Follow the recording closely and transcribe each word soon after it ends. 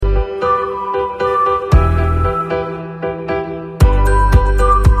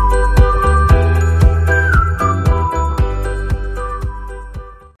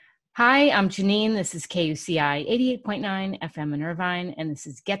I'm Janine. This is KUCI 88.9 FM in Irvine, and this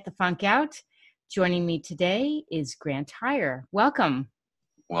is Get the Funk Out. Joining me today is Grant Hier. Welcome.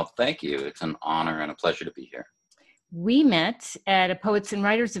 Well, thank you. It's an honor and a pleasure to be here. We met at a Poets and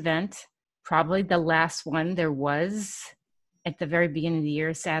Writers event, probably the last one there was at the very beginning of the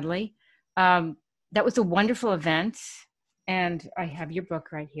year, sadly. That was a wonderful event, and I have your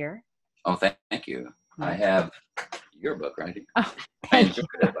book right here. Oh, thank you. I have your book right here. Oh, thank you.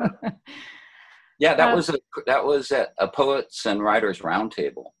 Yeah, that was at a Poets and Writers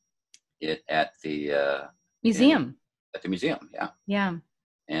Roundtable at the museum. At the museum, yeah. Yeah.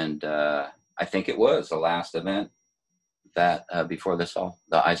 And I think it was the last event that before the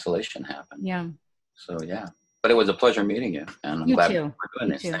isolation happened. Yeah. So yeah, but it was a pleasure meeting you, and I'm glad we're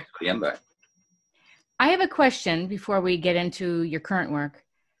doing this. Too. Thanks for the invite. I have a question before we get into your current work.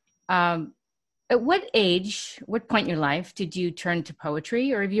 At what point in your life did you turn to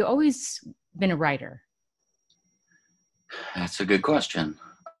poetry, or have you always been a writer? That's a good question.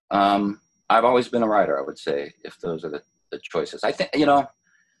 I've always been a writer, I would say, if those are the choices. I think,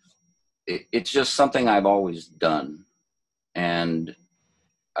 it's just something I've always done. And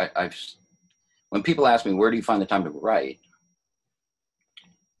when people ask me, where do you find the time to write?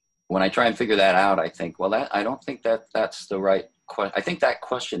 When I try and figure that out, I think, well, I don't think that's the right question. I think that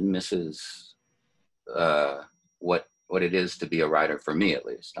question misses what it is to be a writer, for me at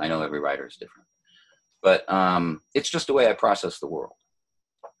least. I know every writer is different, but it's just the way I process the world.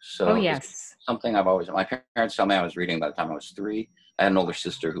 So yes, something my parents tell me I was reading by the time I was 3. I had an older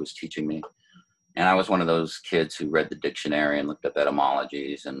sister who was teaching me, and I was one of those kids who read the dictionary and looked up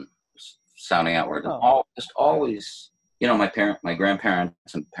etymologies and was sounding out words. Just always, my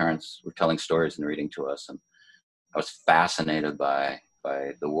grandparents and parents were telling stories and reading to us, and I was fascinated by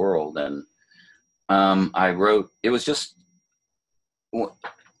the world. And I wrote, it was just,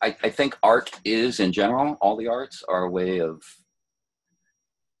 I think art is, in general, all the arts are a way of,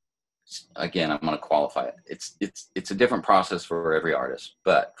 again, I'm going to qualify it. It's a different process for every artist,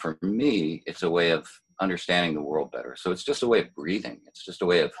 but for me, it's a way of understanding the world better. So it's just a way of breathing. It's just a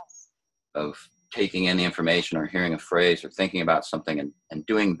way of taking in the information or hearing a phrase or thinking about something and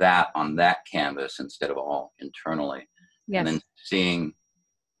doing that on that canvas instead of all internally. Yes. And then seeing,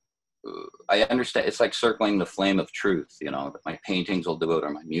 I understand, it's like circling the flame of truth, that my paintings will do it,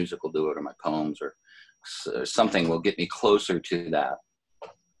 or my music will do it, or my poems, or something will get me closer to that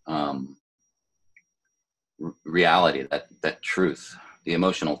reality, that truth, the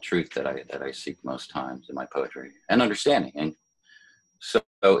emotional truth that I seek most times in my poetry and understanding. And so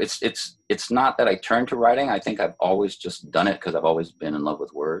it's not that I turned to writing. I think I've always just done it because I've always been in love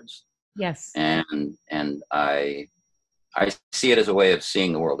with words. Yes. And I see it as a way of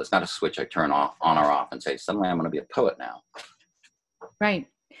seeing the world. It's not a switch I turn on or off and say, suddenly I'm going to be a poet now. Right.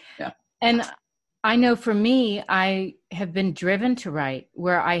 Yeah. And I know for me, I have been driven to write,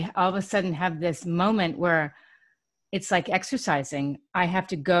 where I all of a sudden have this moment where it's like exercising. I have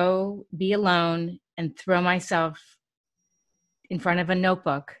to go be alone and throw myself in front of a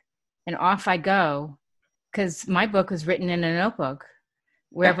notebook, and off I go, because my book was written in a notebook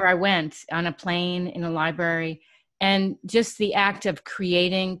wherever I went, on a plane, in a library. And just the act of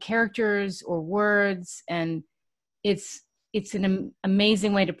creating characters or words, and it's an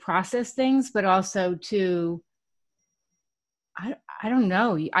amazing way to process things, but also to, I don't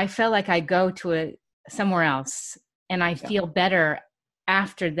know. I felt like I go to somewhere else, and I feel better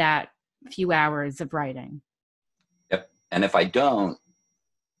after that few hours of writing. Yep. And if I don't,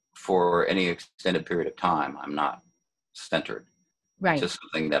 for any extended period of time, I'm not centered. Right. It's just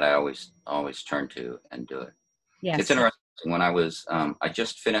something that I always turn to and do it. Yes. It's interesting. When I was, I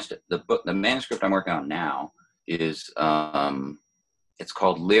just finished the book. The manuscript I'm working on now is, it's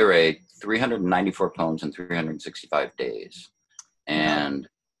called Lyre, 394 Poems in 365 Days. And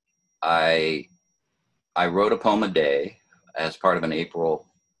I wrote a poem a day as part of an April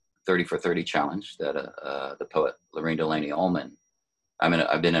 30 for 30 challenge that the poet Lorene Delaney Ullman,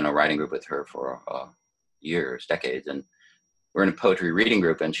 I've been in a writing group with her for years, decades, and we're in a poetry reading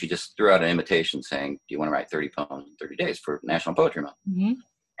group, and she just threw out an invitation saying, do you want to write 30 poems in 30 days for National Poetry Month? Mm-hmm.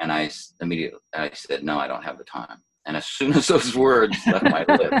 And I immediately said, no, I don't have the time. And as soon as those words left my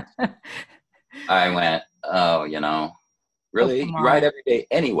lips, I went, really? You write every day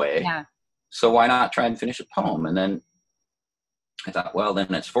anyway. Yeah. So why not try and finish a poem? And then I thought, well,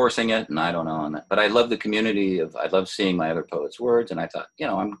 then it's forcing it, and I don't know. But I love the community I love seeing my other poets' words, and I thought,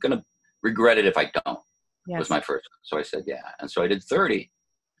 I'm going to regret it if I don't. Yes. Was my first. So I said, yeah. And so I did 30.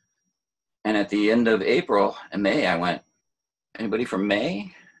 And at the end of April and May, I went, anybody from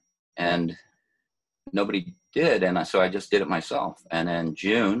May? And nobody did. And so I just did it myself. And then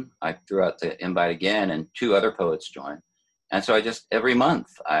June, I threw out the invite again, and 2 other poets joined. And so I just, every month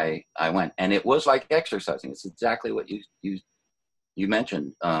I went, and it was like exercising. It's exactly what you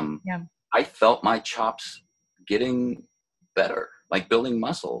mentioned. Yeah. I felt my chops getting better, like building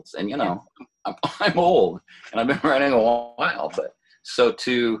muscles. And, I'm old and I've been writing a while, but so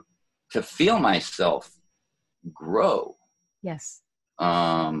to feel myself grow, yes,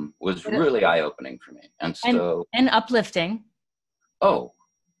 was really eye-opening for me. And so, and uplifting. Oh,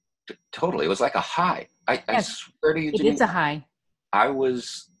 totally. It was like a high. I swear to you, Janine, it's a high. I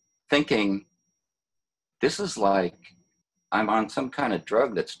was thinking, this is like I'm on some kind of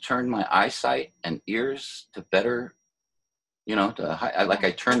drug that's turned my eyesight and ears to better,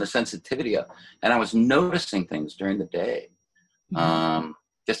 I turned the sensitivity up, and I was noticing things during the day.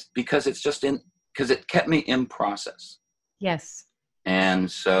 Just because because it kept me in process. Yes. And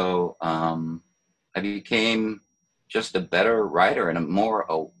so I became just a better writer and a more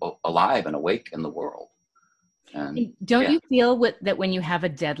alive and awake in the world. And don't you feel that when you have a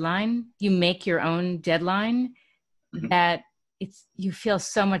deadline, you make your own deadline, that you feel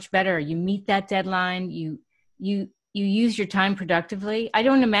so much better. You meet that deadline. You use your time productively. I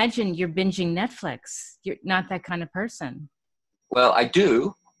don't imagine you're binging Netflix. You're not that kind of person. Well, I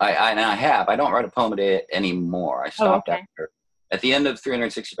do. I have. I don't write a poem a day anymore. I stopped at the end of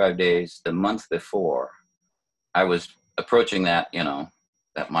 365 days. The month before, I was approaching that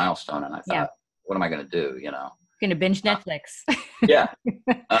milestone, and I thought, what am I going to do? Going to binge Netflix. Yeah.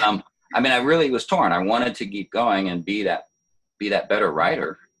 I really was torn. I wanted to keep going and be that better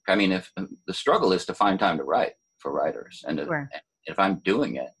writer. I mean, if the struggle is to find time to write for writers, and if I'm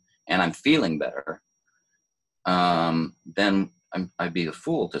doing it and I'm feeling better, then I'd be a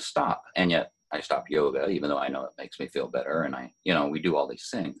fool to stop. And yet I stopped yoga, even though I know it makes me feel better. And we do all these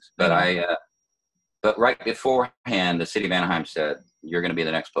things, but but right beforehand, the city of Anaheim said, you're going to be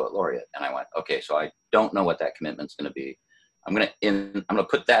the next poet laureate. And I went, okay, so I don't know what that commitment's going to be. I'm going to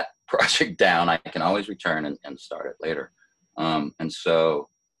put that project down. I can always return and start it later. And so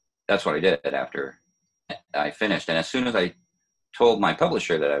that's what I did after I finished. And as soon as I told my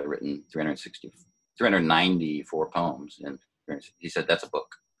publisher that I'd written 394 poems, and he said, that's a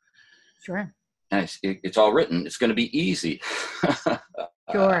book. Sure. And it's all written. It's going to be easy.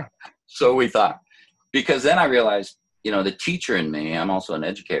 Sure. So we thought, because then I realized, the teacher in me, I'm also an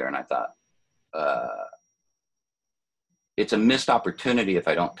educator. And I thought, it's a missed opportunity if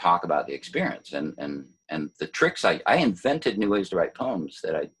I don't talk about the experience and the tricks. I invented new ways to write poems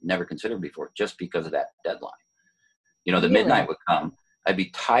that I never considered before, just because of that deadline. The midnight would come. I'd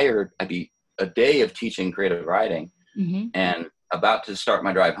be tired. I'd be a day of teaching creative writing and about to start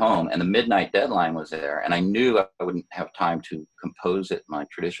my drive home, and the midnight deadline was there, and I knew I wouldn't have time to compose it my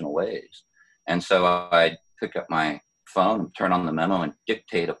traditional ways. And so I'd pick up my phone and turn on the memo and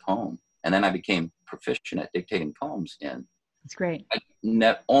dictate a poem. And then I became proficient at dictating poems That's great.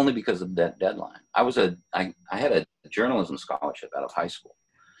 Only because of that deadline. I had a journalism scholarship out of high school.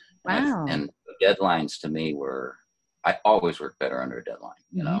 Wow. And deadlines to me I always work better under a deadline,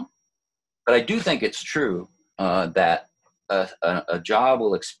 But I do think it's true that a job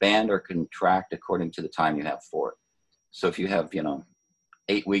will expand or contract according to the time you have for it. So if you have,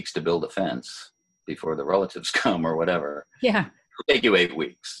 8 weeks to build a fence before the relatives come or whatever. Yeah. It'll take you 8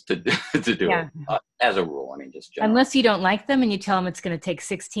 weeks to do it as a rule. I mean, just generally. Unless you don't like them and you tell them it's going to take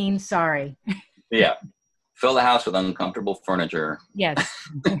 16, sorry. Yeah. Fill the house with uncomfortable furniture. Yes.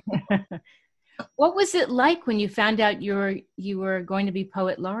 What was it like when you found out you were going to be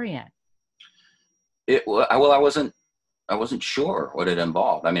poet laureate? I wasn't sure what it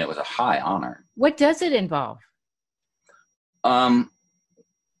involved. I mean, it was a high honor. What does it involve?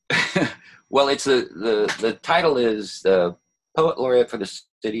 Well, it's the title is the Poet Laureate for the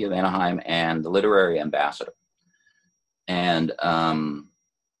City of Anaheim and the Literary Ambassador. And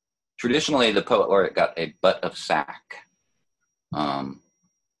traditionally, the Poet Laureate got a butt of sack,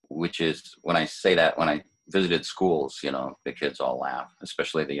 which is, when I say that, when I visited schools, the kids all laugh,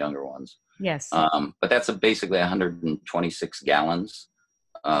 especially the younger ones. Yes. But that's basically 126 gallons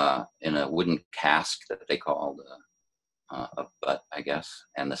in a wooden cask that they called a butt, I guess.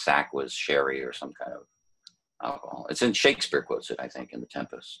 And the sack was sherry or some kind of alcohol. It's in Shakespeare quotes it, I think, in The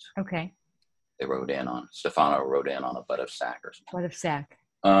Tempest. Okay. Stefano wrote in on a butt of sack or something. Butt of sack.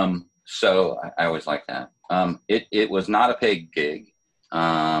 So I always like that. It was not a paid gig,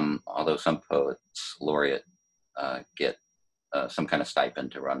 although some poets laureate get some kind of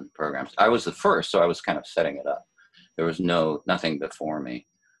stipend to run programs. I was the first, so I was kind of setting it up. There was nothing before me.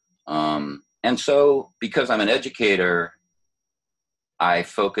 And so because I'm an educator, I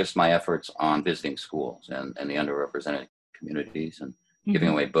focused my efforts on visiting schools and the underrepresented communities, and giving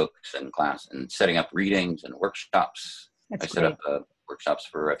away books and class and setting up readings and workshops. That's I set great. up workshops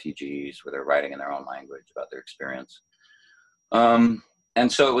for refugees where they're writing in their own language about their experience. And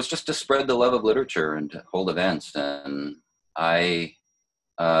so it was just to spread the love of literature and to hold events. And I,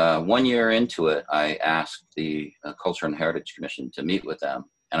 1 year into it, I asked the Culture and Heritage Commission to meet with them.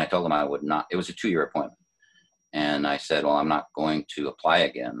 And I told them I would not, it was a 2-year appointment. And I said, well, I'm not going to apply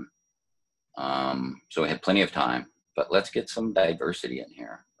again. So I had plenty of time, but let's get some diversity in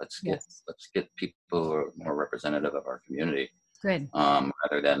here. Let's get people who are more representative of our community. Good.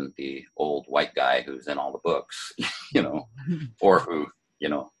 Rather than the old white guy who's in all the books, you know, or who, you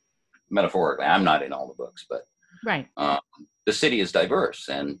know, metaphorically, I'm not in all the books, but right. The city is diverse,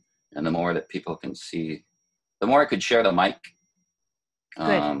 and the more that people can see, the more I could share the mic.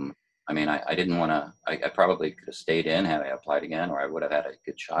 Good. I mean, I didn't want to, I probably could have stayed in had I applied again, or I would have had a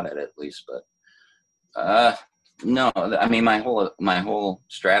good shot at it at least, but no, I mean, my whole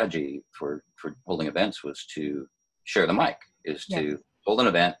strategy for holding events was to share the mic, is to hold an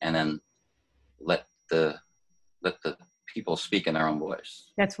event and then let the people speak in their own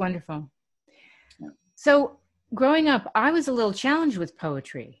voice. That's wonderful. Yeah. So growing up, I was a little challenged with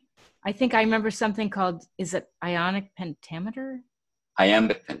poetry. I think I remember something called, is it ionic pentameter?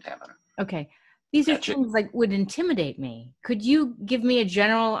 Iambic pentameter. Okay. These are things like would intimidate me. Could you give me a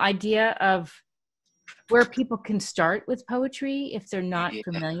general idea of where people can start with poetry if they're not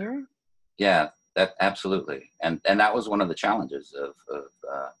familiar? Yeah, that absolutely. And that was one of the challenges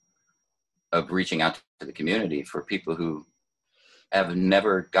of reaching out to the community for people who have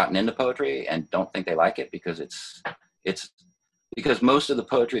never gotten into poetry and don't think they like it because it's because most of the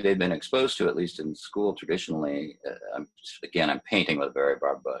poetry they've been exposed to, at least in school traditionally, I'm painting with a very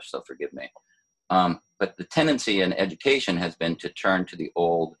broad brush, so forgive me. But the tendency in education has been to turn to the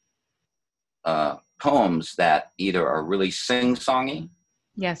old poems that either are really sing-songy,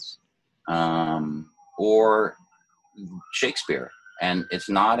 yes, or Shakespeare, and it's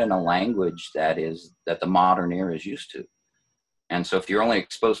not in a language that the modern ear is used to. And so if you're only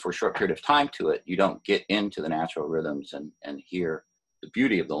exposed for a short period of time to it, you don't get into the natural rhythms and hear the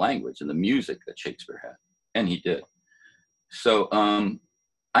beauty of the language and the music that Shakespeare had. And he did. So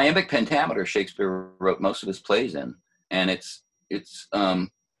iambic pentameter, Shakespeare wrote most of his plays in. And it's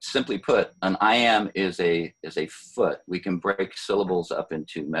simply put, an iamb is a foot. We can break syllables up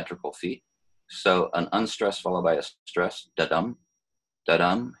into metrical feet. So an unstressed followed by a stress, da-dum,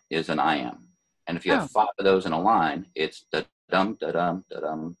 da-dum is an iamb. And if you have 5 of those in a line, it's da-dum, da-dum,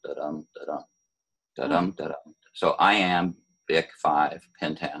 da-dum, da-dum, da-dum, da-dum, da-dum. So iambic 5,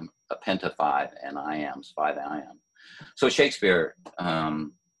 pentam, a penta 5, and iambs 5 iamb. So Shakespeare,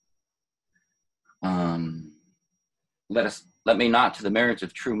 let me not to the marriage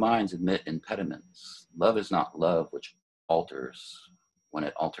of true minds admit impediments. Love is not love which alters when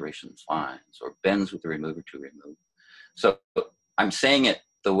it alterations finds, or bends with the remover to remove. So I'm saying it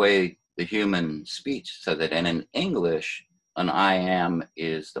the way the human speech says it, and in English, an iamb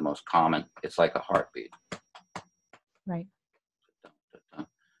is the most common. It's like a heartbeat. Right.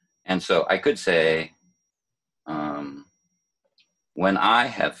 And so I could say, when I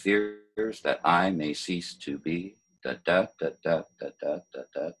have fears that I may cease to be, da da da da da da da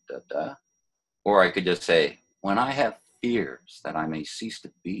da da da. Or I could just say, when I have fears that I may cease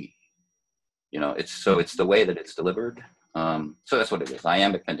to be. You know, it's the way that it's delivered. So that's what it is.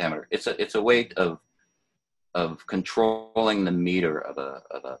 Iambic pentameter. It's a way of controlling the meter of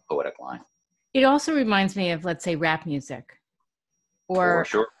a poetic line. It also reminds me of, let's say, rap music, or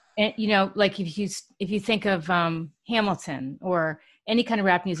sure. You know, like if you think of Hamilton or any kind of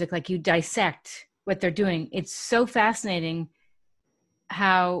rap music, like you dissect what they're doing. It's so fascinating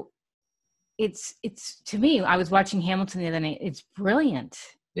how it's to me. I was watching Hamilton the other night. It's brilliant.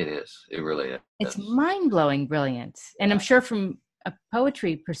 It is. It really is. It's mind-blowing brilliant. And I'm sure from a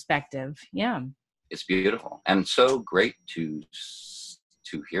poetry perspective, yeah. It's beautiful and so great to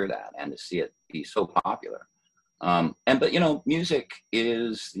hear that and to see it be so popular. But you know, music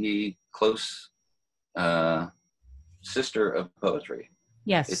is the close sister of poetry.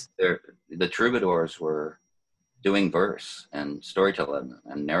 Yes. The troubadours were doing verse and storytelling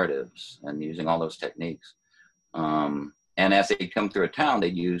and narratives and using all those techniques. And as they come through a town, they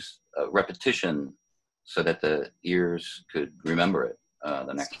use repetition so that the ears could remember it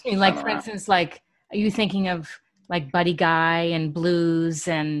the next time like, around. For instance, like, are you thinking of like Buddy Guy and blues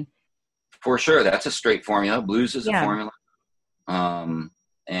and? For sure, that's a straight formula. Blues is a formula,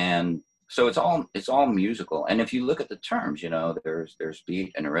 and so it's all musical. And if you look at the terms, you know, there's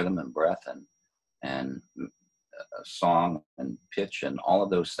beat and rhythm and breath and song and pitch and all of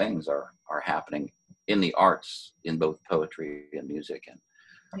those things are happening in the arts, in both poetry and music. And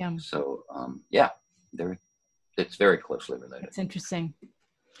Yeah. so, yeah, it's very closely related. It's interesting.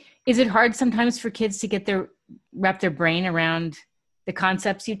 Is it hard sometimes for kids to wrap their brain around the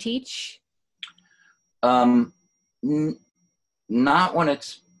concepts you teach? Not when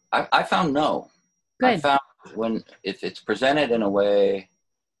I found no. Good. I found if it's presented in a way,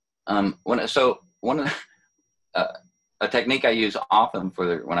 one of a technique I use often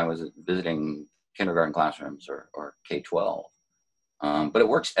when I was visiting kindergarten classrooms or K-12, but it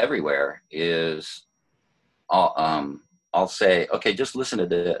works everywhere, is I'll say, okay, just listen to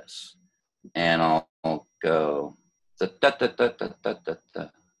this, and I'll go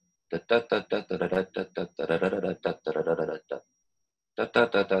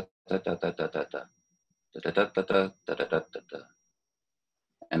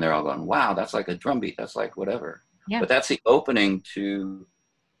and they're all going, wow, that's like a drum beat, that's like whatever. Yeah. But that's the opening to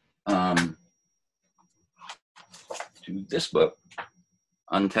this book,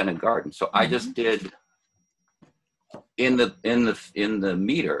 Untended Garden. So I just did in the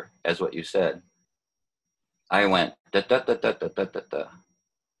meter, as what you said, I went da da da da da da da da,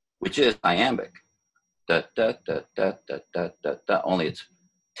 which is iambic. Da da da da da da da da. Only it's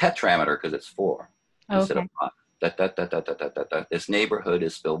tetrameter because it's 4 instead of 5. Da da da da da da da da. This neighborhood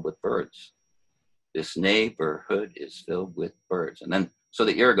is filled with birds. This neighborhood is filled with birds. And then so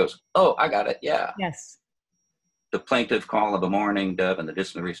the ear goes, oh, I got it. Yeah. Yes. The plaintive call of a mourning dove and the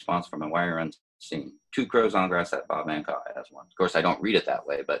distant response from a wire unseen. 2 crows on grass that Bob Hancock has one. Of course, I don't read it that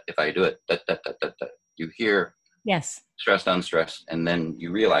way, but if I do it, da, da, da, da, da, you hear yes, stressed, unstressed, and then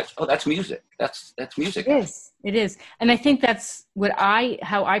you realize, oh, that's music. That's music. It is. And I think that's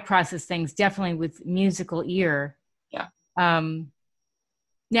how I process things, definitely with musical ear. Yeah.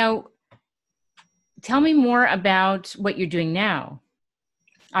 Now, tell me more about what you're doing now.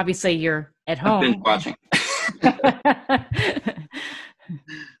 Obviously, you're at home. I've been watching.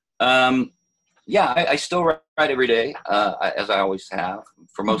 Yeah, I still write every day, as I always have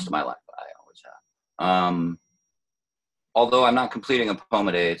for most of my life. I always have. Although I'm not completing a poem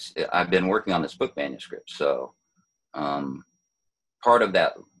a day, I've been working on this book manuscript. So part of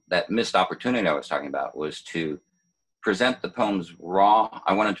that missed opportunity I was talking about was to present the poems raw.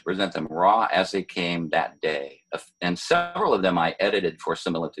 I wanted to present them raw as they came that day. And several of them I edited for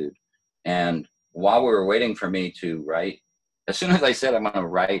similitude. And while we were waiting for me to write, as soon as I said I'm going to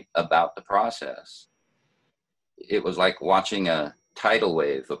write about the process, it was like watching a tidal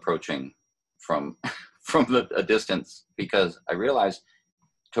wave approaching from a distance, because I realized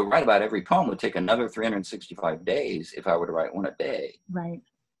to write about every poem would take another 365 days if I were to write one a day. Right.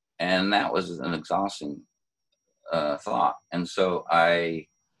 And that was an exhausting thought. And so I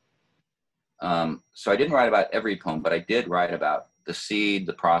didn't write about every poem, but I did write about the seed,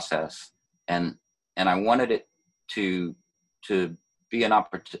 the process, and I wanted it to be a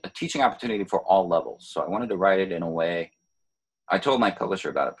teaching opportunity for all levels. So I wanted to write it in a way. I told my publisher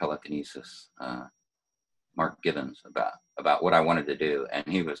about it, Pelikinesis, Mark Gibbons, about what I wanted to do, and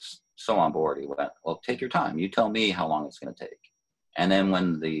he was so on board. He went, well, take your time. You tell me how long it's going to take. And then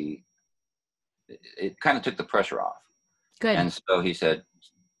when it kind of took the pressure off. Good. And so he said,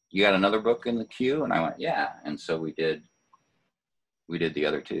 you got another book in the queue? And I went, yeah. And so we did the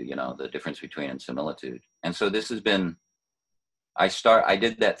other 2, the difference between and similitude. And so this has been, I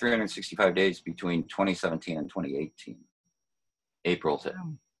did that 365 days between 2017 and 2018, April to,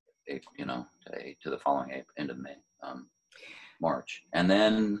 to the following end of May, March. And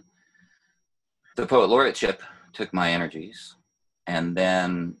then the Poet Laureateship took my energies. And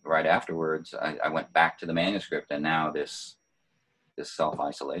then right afterwards, I went back to the manuscript, and now this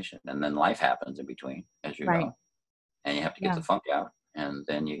self-isolation. And then life happens in between, as you know, and you have to get the funk out. And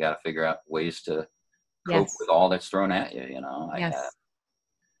then you got to figure out ways to cope with all that's thrown at you. I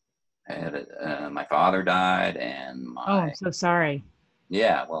had my father died, and I'm so sorry.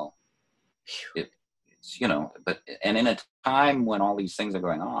 Yeah, well, it's and in a time when all these things are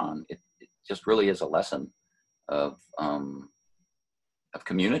going on, it just really is a lesson of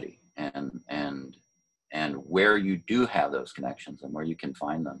community and where you do have those connections and where you can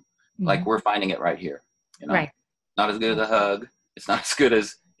find them. Mm-hmm. Like we're finding it right here. Right. Not as good as a hug. It's not as good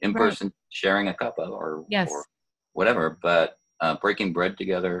as in person sharing a cuppa or whatever, but breaking bread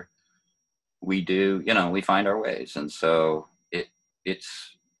together, we do, we find our ways. And so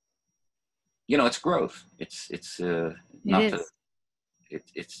it's growth. It's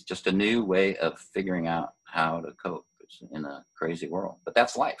just a new way of figuring out how to cope in a crazy world. But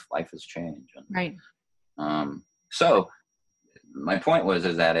that's life. Life is change. And, right. So my point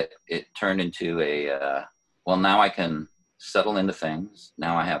is that it turned into well, now I can settle into things.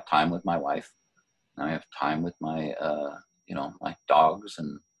 Now I have time with my wife. Now I have time with my, my dogs,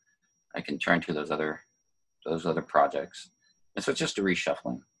 and I can turn to those other projects. And so it's just a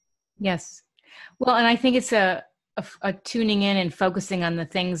reshuffling. Yes. Well, and I think it's a tuning in and focusing on the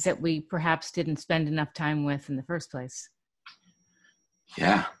things that we perhaps didn't spend enough time with in the first place.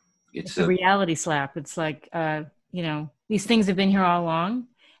 Yeah. It's a reality slap. It's like, these things have been here all along,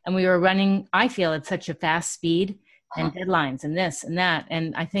 and we were running, I feel, at such a fast speed, and deadlines and this and that.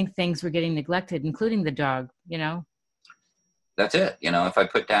 And I think things were getting neglected, including the dog, That's it. If I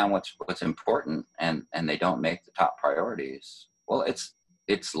put down what's important and they don't make the top priorities, well,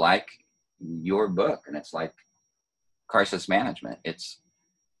 it's like your book, and it's like crisis management. It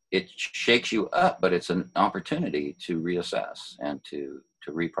shakes you up, but it's an opportunity to reassess and to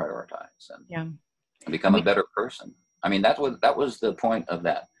reprioritize and become a better person. I mean, that was the point of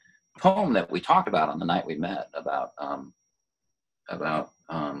that poem that we talked about on the night we met about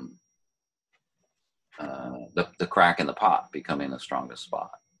the crack in the pot becoming the strongest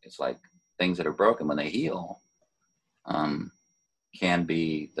spot. It's like things that are broken, when they heal, can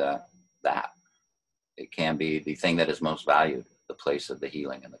be that. It can be the thing that is most valued, the place of the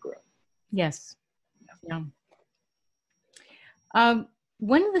healing and the growth. Yes. Yeah.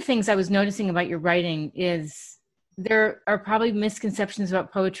 One of the things I was noticing about your writing is there are probably misconceptions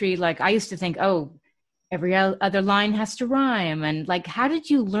about poetry. Like, I used to think, oh, every other line has to rhyme. And like, how did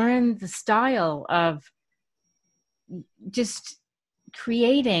you learn the style of just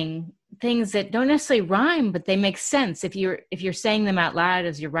creating things that don't necessarily rhyme, but they make sense if you're saying them out loud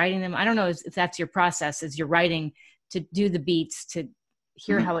as you're writing them? I don't know if that's your process as you're writing, to do the beats, to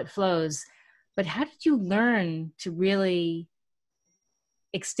hear how it flows. But how did you learn to really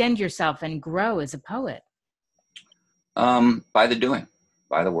extend yourself and grow as a poet? By the doing,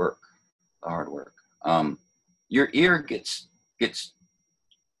 by the work, the hard work. Your ear gets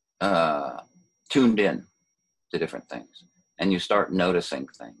tuned in to different things, and you start noticing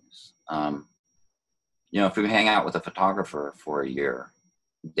things. If you hang out with a photographer for a year,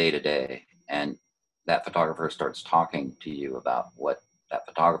 day to day, and that photographer starts talking to you about what that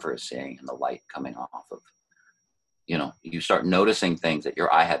photographer is seeing and the light coming off of, you start noticing things that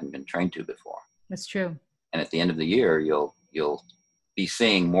your eye hadn't been trained to before. That's true. And at the end of the year, you'll be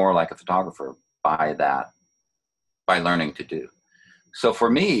seeing more like a photographer by learning to do. So for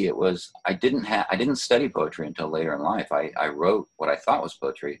me, it was, I didn't study poetry until later in life. I wrote what I thought was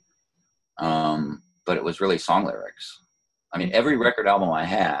poetry, but it was really song lyrics. I mean, every record album I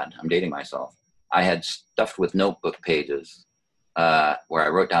had, I'm dating myself, I had stuffed with notebook pages where I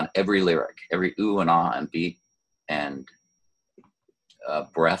wrote down every lyric, every ooh and ah and beat and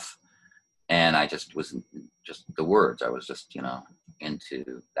breath. And I just was just the words. I was just,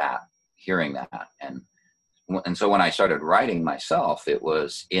 into that, hearing that. And so when I started writing myself, it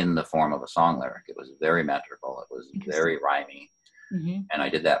was in the form of a song lyric. It was very metrical. It was very rhymey. Mm-hmm. And I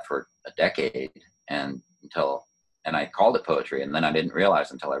did that for a decade and I called it poetry. And then I didn't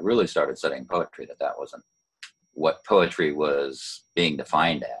realize until I really started studying poetry that wasn't what poetry was being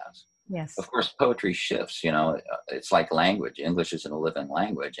defined as. Yes. Of course, poetry shifts, it's like language. English isn't a living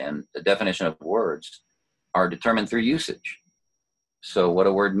language, and the definition of words are determined through usage. So what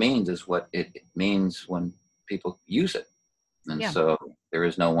a word means is what it means when people use it. And so there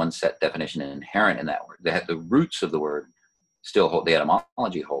is no one set definition inherent in that word. The roots of the word still hold, the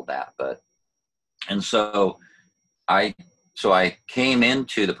etymology hold that. And so I came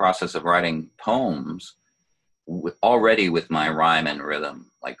into the process of writing poems already with my rhyme and rhythm,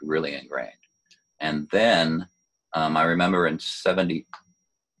 like really ingrained. And then I remember in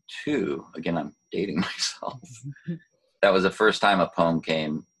 72, again, I'm dating myself. That was the first time a poem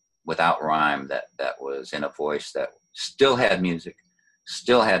came without rhyme that was in a voice that still had music,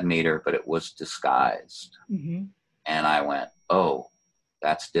 still had meter, but it was disguised. Mm-hmm. And I went, oh,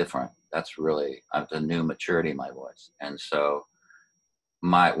 that's different. That's really a new maturity in my voice. And so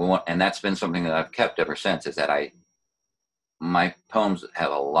and that's been something that I've kept ever since, is that my poems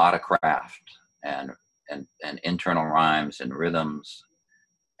have a lot of craft and internal rhymes and rhythms,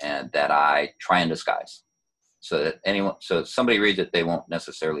 and that I try and disguise so that if somebody reads it, they won't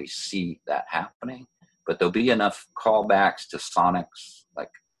necessarily see that happening, but there'll be enough callbacks to sonics, like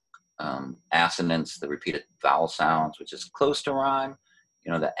assonance, the repeated vowel sounds, which is close to rhyme,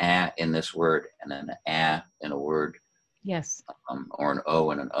 the a in this word and then the a in a word. Yes. Or an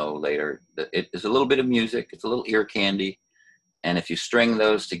O and an O later. It is a little bit of music. It's a little ear candy. And if you string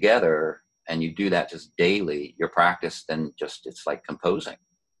those together and you do that just daily, your practice then it's like composing.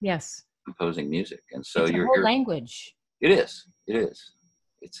 Yes. Composing music. And so it's a whole language. It is. It is.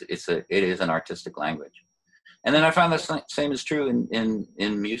 It is an artistic language. And then I found the same is true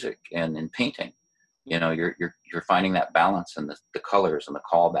in music and in painting. You know, you're finding that balance and the colors and the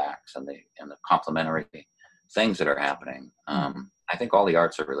callbacks and the complementary things that are happening. I think all the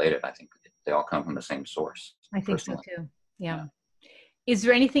arts are related. I think they all come from the same source. I think personally. So too. Yeah. Is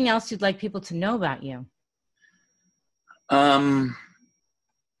there anything else you'd like people to know about you? I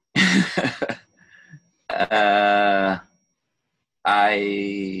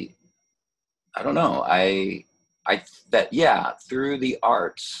don't know. Through the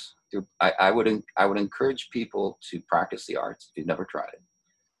arts, I would encourage people to practice the arts if you've never tried it,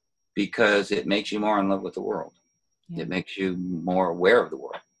 because it makes you more in love with the world. Yeah. It makes you more aware of the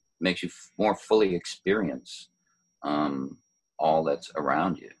world. It makes you more fully experience all that's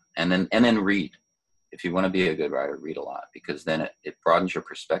around you. And then read. If you want to be a good writer, read a lot, because then it broadens your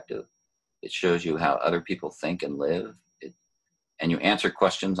perspective. It shows you how other people think and live. And you answer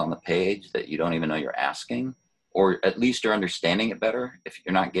questions on the page that you don't even know you're asking, or at least you're understanding it better. If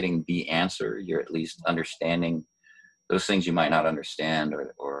you're not getting the answer, you're at least understanding those things you might not understand,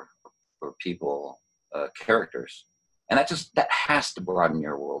 or people, characters. And that has to broaden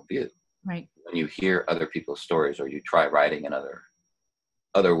your worldview. Right. When you hear other people's stories, or you try writing in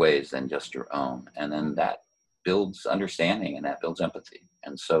other ways than just your own. And then that builds understanding and that builds empathy.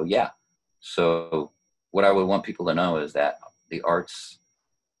 And so, so what I would want people to know is that the arts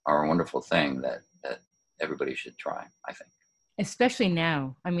are a wonderful thing that everybody should try, I think. Especially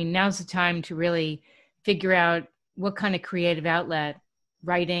now. I mean, now's the time to really figure out what kind of creative outlet,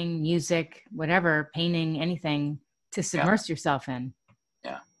 writing, music, whatever, painting, anything, to submerge yourself in.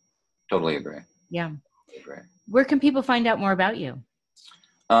 Yeah, totally agree. Yeah. Totally agree. Where can people find out more about you?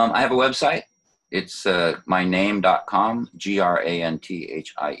 I have a website. It's myname.com,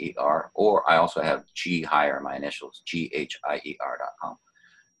 GRANTHIER, or I also have GHIER, my initials, GHIER.com.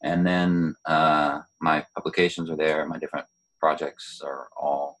 And then my publications are there. My different projects are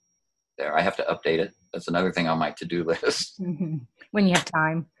all there. I have to update it. That's another thing on my to-do list. When you have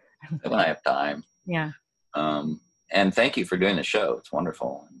time. When I have time. Yeah. And thank you for doing the show. It's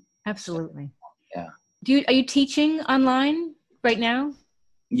wonderful. Absolutely. Yeah. Are you teaching online right now?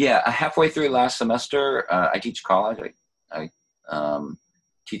 Yeah, halfway through last semester, I teach college. I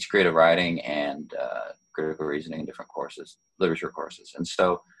teach creative writing and critical reasoning in different courses, literature courses. And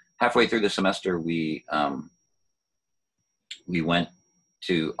so halfway through the semester, we went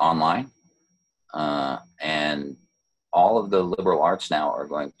to online, and all of the liberal arts now are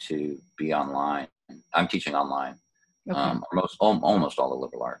going to be online. I'm teaching online, okay. Almost all the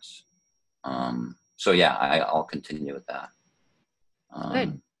liberal arts. So yeah, I'll continue with that.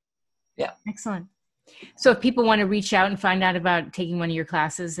 Good. Yeah. Excellent. So if people want to reach out and find out about taking one of your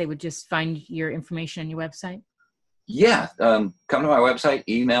classes, they would just find your information on your website? Yeah. Come to my website,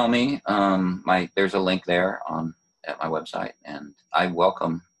 email me. There's a link there at my website, and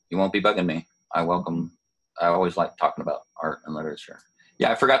you won't be bugging me. I always like talking about art and literature.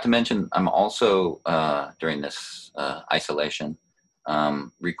 Yeah. I forgot to mention, I'm also, during this isolation,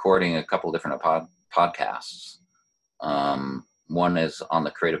 recording a couple different podcasts. One is on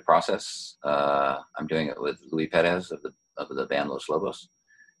the creative process. I'm doing it with Luis Perez of the band Los Lobos.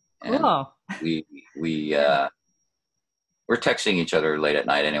 And cool. We're texting each other late at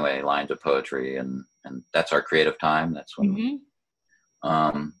night anyway, lines of poetry, and that's our creative time. That's when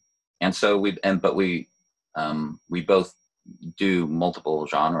and so we both do multiple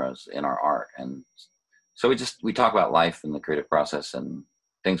genres in our art, and so we talk about life and the creative process and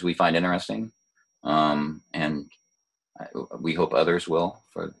things we find interesting, and we hope others will,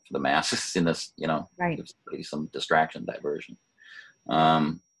 for the masses in this, right. Some distraction, diversion.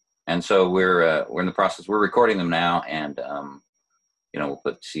 And so we're in the process. We're recording them now, and we'll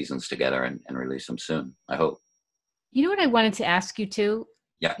put seasons together and release them soon, I hope. You know what I wanted to ask you too?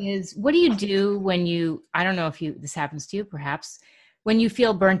 Yeah. Is what do you do when I don't know if this happens to you, perhaps, when you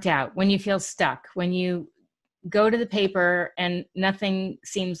feel burnt out, when you feel stuck, when you go to the paper and nothing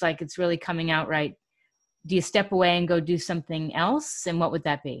seems like it's really coming out right? Do you step away and go do something else? And what would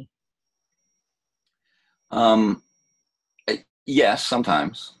that be? Yes,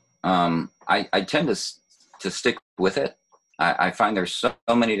 sometimes. I tend to stick with it. I find there's so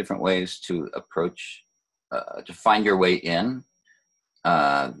many different ways to approach, to find your way in,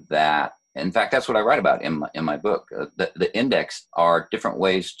 that, in fact, that's what I write about in my book. The index are different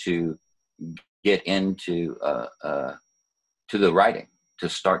ways to get into to the writing, to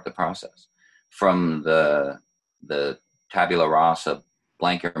start the process. From the tabula rasa,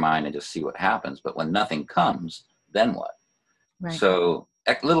 blank your mind and just see what happens. But when nothing comes, then what? Right. So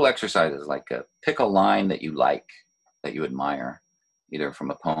little exercises like pick a line that you like, that you admire, either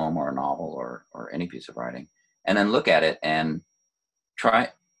from a poem or a novel or any piece of writing, and then look at it and try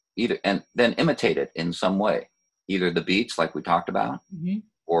either, and then imitate it in some way, either the beats like we talked about,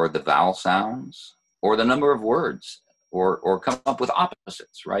 or the vowel sounds, or the number of words, or come up with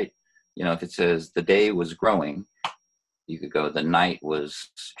opposites, right? You know, if it says the day was growing, you could go the night was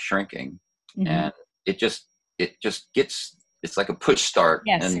shrinking, and it just gets, it's like a push start,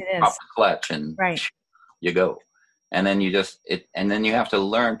 and pop the clutch, and you go. And then and then you have to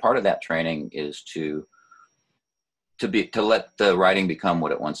learn, part of that training is to let the writing become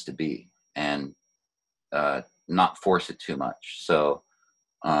what it wants to be, and not force it too much. So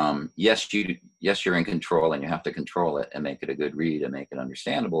yes, you're in control, and you have to control it and make it a good read and make it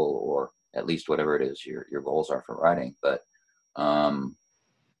understandable, or at least whatever it is your goals are for writing. But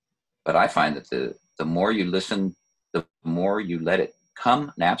I find that the more you listen, the more you let it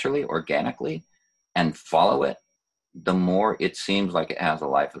come naturally, organically, and follow it, the more it seems like it has a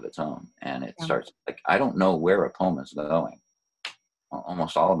life of its own. And it starts, like, I don't know where a poem is going.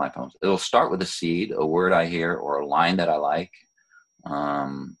 Almost all of my poems, it'll start with a seed, a word I hear, or a line that I like,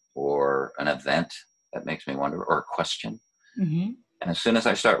 or an event that makes me wonder, or a question. And as soon as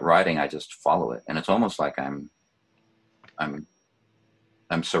I start writing, I just follow it. And it's almost like I'm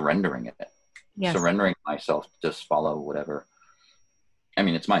surrendering it. Surrendering myself to just follow whatever. I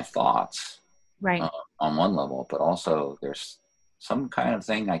mean, it's my thoughts, right, on one level, but also there's some kind of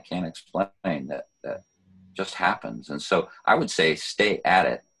thing I can't explain that just happens. And so I would say stay at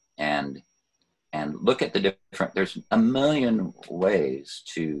it, and look at the different. There's a million ways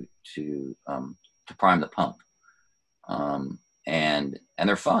to prime the pump, and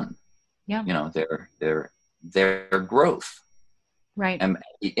they're fun. You know, they're growth. Right. And at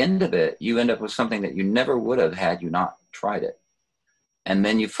the end of it, you end up with something that you never would have had you not tried it. And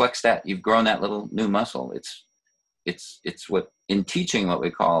then you flex that, you've grown that little new muscle. It's what, in teaching, what we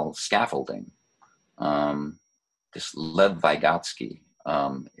call scaffolding. This Lev Vygotsky,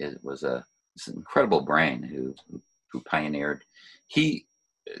 it was this incredible brain who pioneered.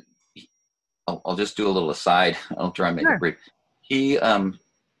 I'll just do a little aside. I'll try and make it brief. He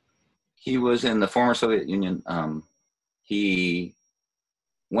was in the former Soviet Union. He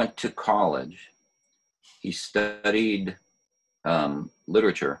went to college. He studied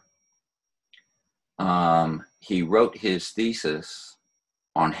literature. He wrote his thesis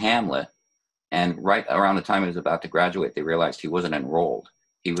on Hamlet, and right around the time he was about to graduate, they realized he wasn't enrolled.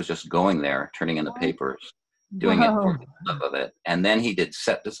 He was just going there, turning in the papers, doing it for the love of it. And then he did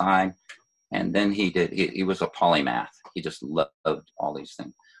set design, and then he was a polymath. He just loved all these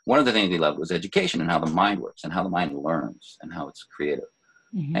things. One of the things he loved was education, and how the mind works, and how the mind learns, and how it's creative.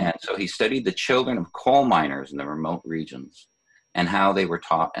 And so he studied the children of coal miners in the remote regions, and how they were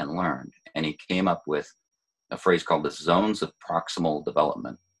taught and learned. And he came up with a phrase called the zones of proximal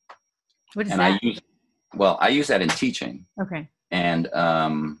development. What is that? I use that in teaching. Okay. And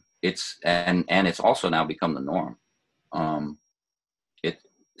it's also now become the norm. It's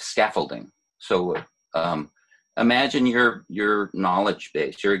scaffolding. So imagine your knowledge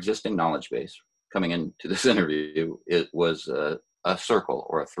base, your existing knowledge base coming into this interview. It was a circle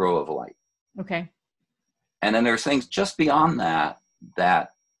or a throw of light. Okay. And then there's things just beyond that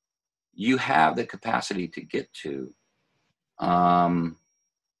you have the capacity to get to on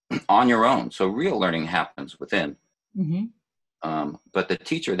your own. So real learning happens within. But the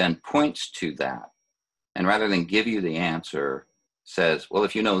teacher then points to that, and rather than give you the answer, says, well,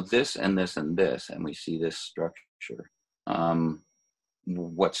 if you know this and this and this, and we see this structure,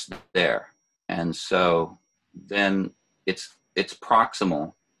 what's there? And so then it's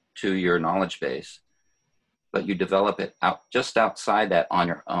proximal to your knowledge base, but you develop it just outside that on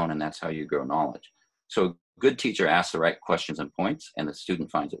your own, and that's how you grow knowledge. So a good teacher asks the right questions and points, and the student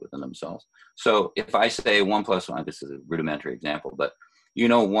finds it within themselves. So if I say 1 + 1, this is a rudimentary example, but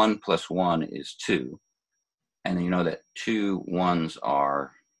 1 + 1 is 2, and you know that 2 1s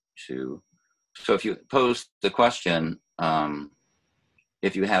are 2. So if you pose the question,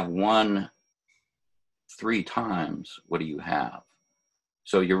 if you have 1 3 times, what do you have?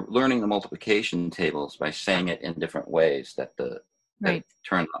 So you're learning the multiplication tables by saying it in different ways that that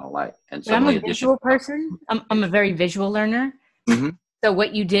turns on a light. And I'm a visual person. I'm a very visual learner. So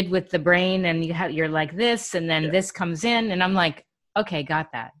what you did with the brain, and you're like this, and then this comes in, and I'm like, okay,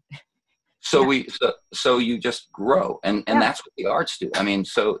 got that. So so you just grow, and that's what the arts do. I mean,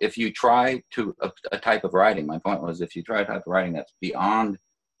 so if you try to a type of writing, my point was, if you try a type of writing that's beyond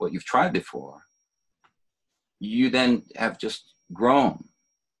what you've tried before, you then have just grown,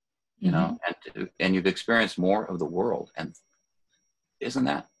 you know, and you've experienced more of the world. And isn't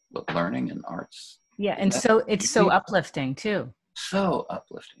that what learning and arts? Yeah, and so it's so uplifting too. so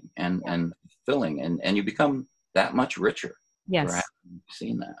uplifting and fulfilling, and you become that much richer for Yes, having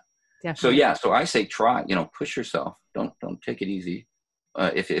seen that. So definitely. yeah, so I say try, push yourself. Don't take it easy.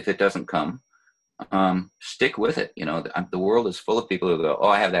 If it doesn't come, stick with it. The world is full of people who go, oh,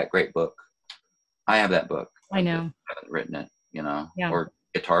 I have that great book. I have that book. I I just know. haven't written it, Yeah, or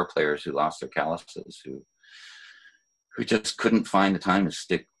guitar players who lost their calluses, who just couldn't find the time to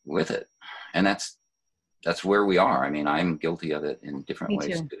stick with it. And that's where we are. I mean, I'm guilty of it in different me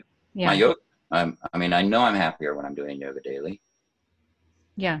ways too. too. My Yeah, yoga, I know I'm happier when I'm doing yoga daily.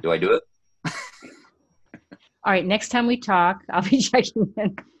 yeah. Do I do it? All right, next time we talk, I'll be checking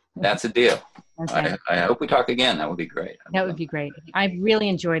in. That's a deal. Okay, I hope we talk again. That would be great. that would be great. I've really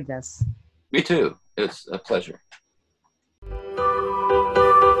enjoyed this. Me too. It's a pleasure.